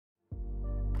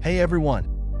Hey everyone,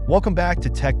 welcome back to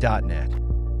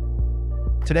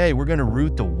TechDotNet. Today we're going to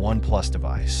root the OnePlus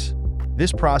device.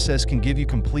 This process can give you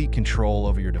complete control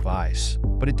over your device,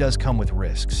 but it does come with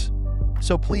risks.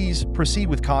 So please proceed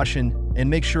with caution and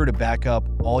make sure to back up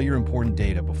all your important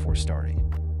data before starting.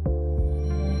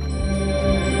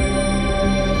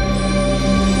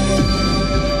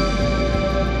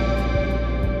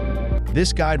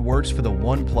 This guide works for the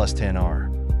OnePlus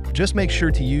 10R. Just make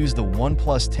sure to use the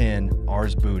OnePlus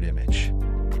 10R's boot image.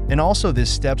 And also, these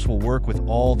steps will work with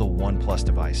all the OnePlus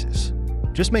devices.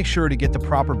 Just make sure to get the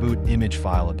proper boot image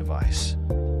file of device.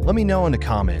 Let me know in the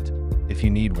comment if you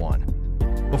need one.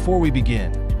 Before we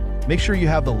begin, make sure you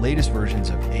have the latest versions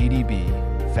of ADB,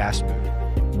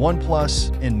 Fastboot,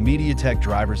 OnePlus, and MediaTek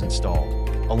drivers installed,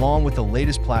 along with the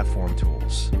latest platform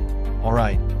tools.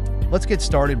 Alright, let's get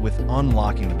started with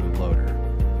unlocking the bootloader.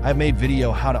 I've made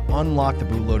video how to unlock the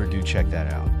bootloader, do check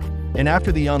that out. And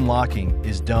after the unlocking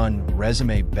is done,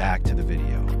 resume back to the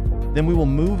video. Then we will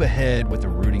move ahead with the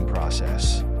rooting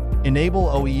process. Enable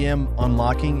OEM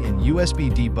unlocking and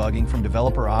USB debugging from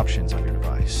developer options on your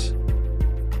device.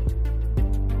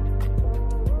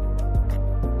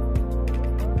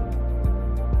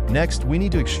 Next, we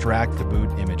need to extract the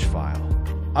boot image file.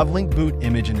 I've linked boot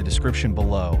image in the description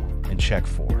below and check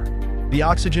for the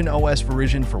Oxygen OS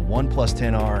version for OnePlus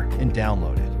 10R and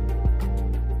download it.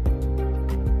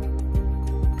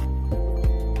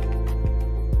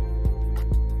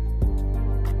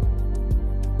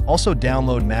 Also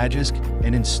download Magisk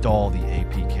and install the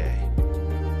APK.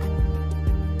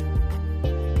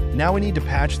 Now we need to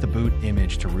patch the boot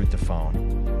image to root the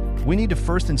phone. We need to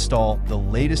first install the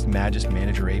latest Magisk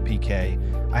Manager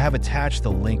APK. I have attached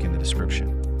the link in the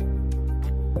description.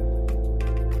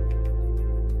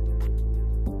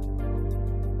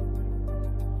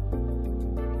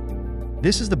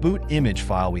 This is the boot image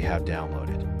file we have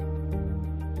downloaded.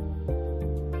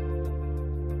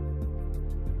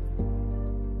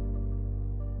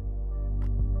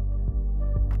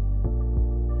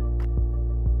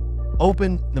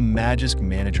 Open the Magisk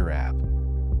Manager app.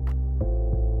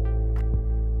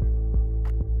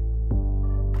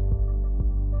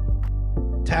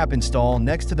 Tap Install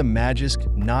next to the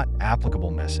Magisk Not Applicable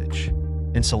message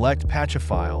and select Patch a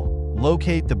File.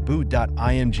 Locate the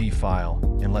Boot.img file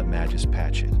and let Magisk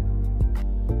patch it.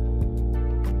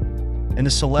 And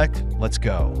to select Let's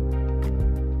Go.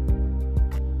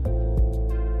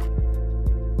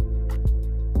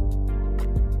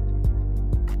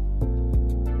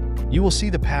 You will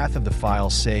see the path of the file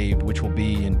saved, which will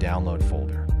be in Download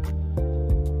folder.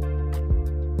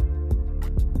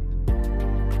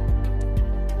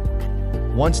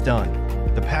 Once done,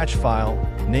 the patch file,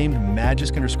 named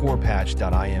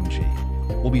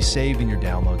magisk_patch.img, will be saved in your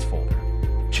Downloads folder.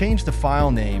 Change the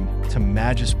file name to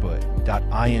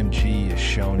magiskboot.img as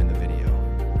shown in the video.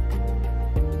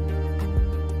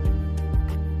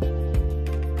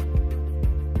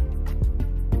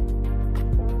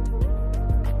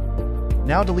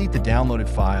 Now delete the downloaded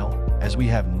file as we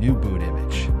have new boot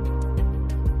image.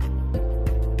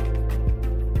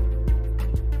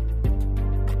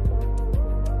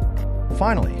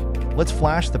 Finally, let's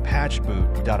flash the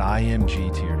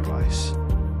patchboot.img to your device.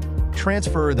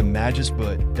 Transfer the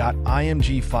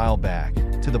magiskboot.img file back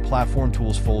to the Platform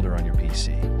Tools folder on your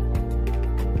PC.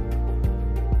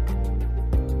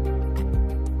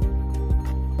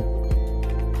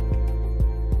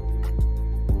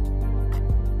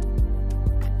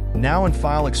 Now in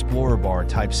File Explorer bar,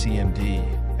 type CMD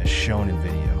as shown in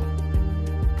video.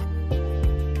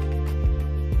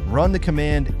 Run the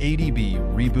command ADB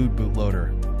reboot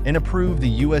bootloader and approve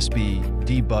the USB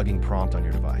debugging prompt on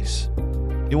your device.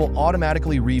 It will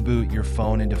automatically reboot your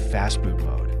phone into Fastboot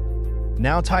mode.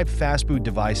 Now type Fastboot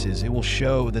devices. It will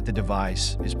show that the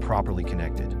device is properly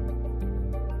connected.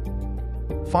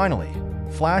 Finally,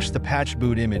 flash the patch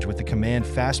boot image with the command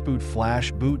fastboot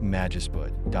flash boot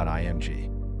magiskboot.img.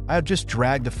 I have just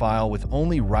dragged the file with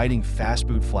only writing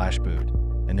fastboot flash boot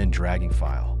and then dragging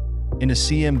file. In a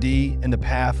CMD and the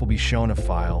path will be shown a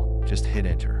file, just hit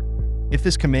enter. If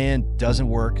this command doesn't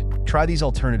work, try these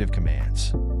alternative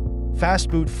commands.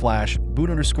 Fastboot flash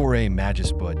boot_a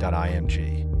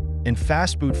magiskboot.img and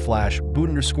fastboot flash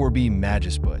boot_b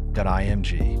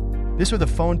magiskboot.img. This are the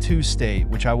phone 2 state,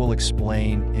 which I will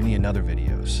explain in the other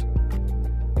videos.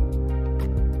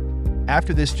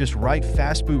 After this, just write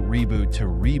fastboot reboot to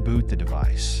reboot the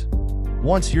device.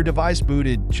 Once your device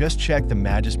booted, just check the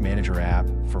Magisk Manager app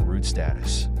for root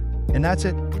status. And that's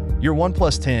it. Your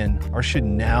OnePlus 10R should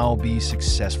now be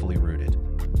successfully rooted.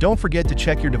 Don't forget to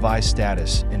check your device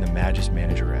status in the Magisk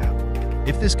Manager app.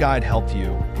 If this guide helped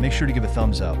you, make sure to give a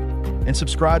thumbs up and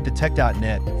subscribe to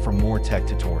TechDotNet for more tech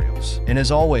tutorials. And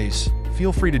as always,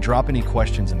 feel free to drop any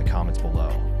questions in the comments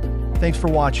below. Thanks for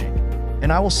watching,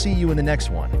 and I will see you in the next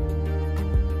one.